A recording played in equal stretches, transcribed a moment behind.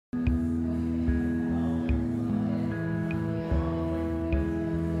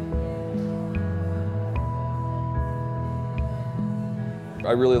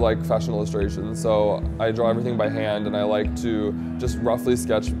I really like fashion illustration, so I draw everything by hand, and I like to just roughly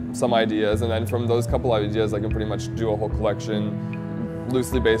sketch some ideas, and then from those couple ideas I can pretty much do a whole collection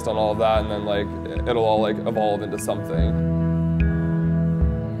loosely based on all of that, and then like it'll all like evolve into something.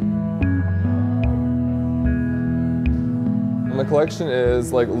 My collection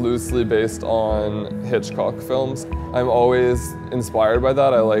is like loosely based on Hitchcock films. I'm always inspired by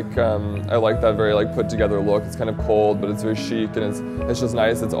that. I like that very like put together look. It's kind of cold, but it's very chic, and it's just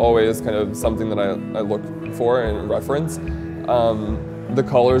nice. It's always kind of something that I look for and reference. The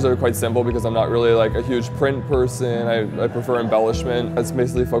colors are quite simple because I'm not really like a huge print person. I prefer embellishment. It's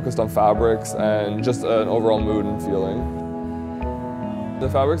basically focused on fabrics and just an overall mood and feeling. The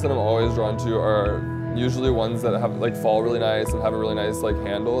fabrics that I'm always drawn to are usually ones that have like fall really nice and have a really nice like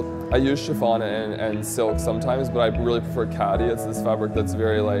handle. I use chiffon and silk sometimes, but I really prefer khadi. It's this fabric that's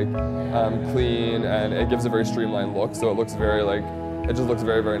very like clean, and it gives a very streamlined look, so it looks very like, it just looks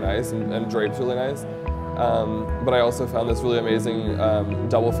very, very nice and drapes really nice. But I also found this really amazing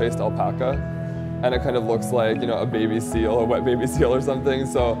double-faced alpaca, and it kind of looks like, you know, a baby seal, a wet baby seal or something.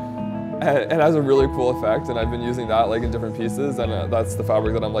 So it has a really cool effect, and I've been using that like in different pieces, and that's the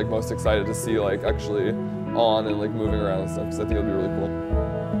fabric that I'm like most excited to see like actually on and like moving around and stuff, because I think it'll be really cool.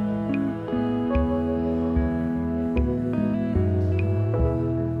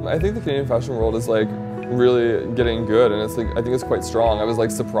 I think the Canadian fashion world is like really getting good, and it's like, I think it's quite strong. I was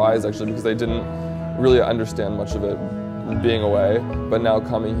like surprised actually, because I didn't really understand much of it being away, but now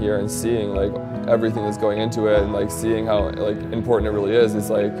coming here and seeing like everything that's going into it, and like seeing how like important it really is, it's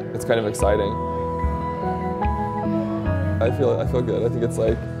like, it's kind of exciting. I feel good. I think it's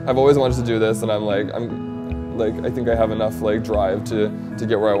like, I've always wanted to do this, and I think I have enough like drive to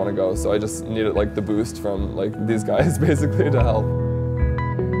get where I want to go, so I just needed like the boost from like these guys basically to help.